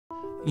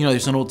You know,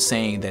 there's an old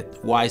saying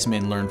that wise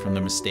men learn from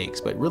their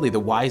mistakes, but really the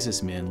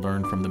wisest men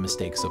learn from the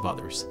mistakes of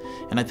others.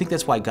 And I think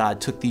that's why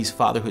God took these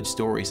fatherhood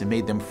stories and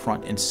made them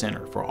front and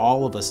center for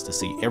all of us to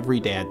see, every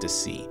dad to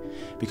see,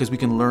 because we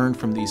can learn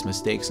from these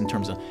mistakes in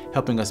terms of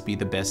helping us be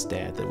the best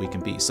dad that we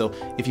can be. So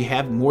if you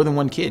have more than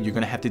one kid, you're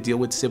going to have to deal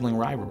with sibling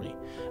rivalry.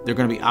 There are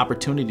going to be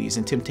opportunities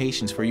and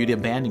temptations for you to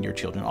abandon your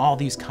children, all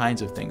these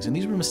kinds of things. And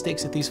these were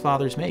mistakes that these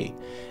fathers made.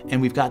 And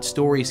we've got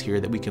stories here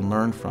that we can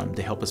learn from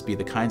to help us be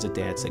the kinds of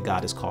dads that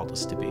God has called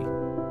us to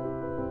be.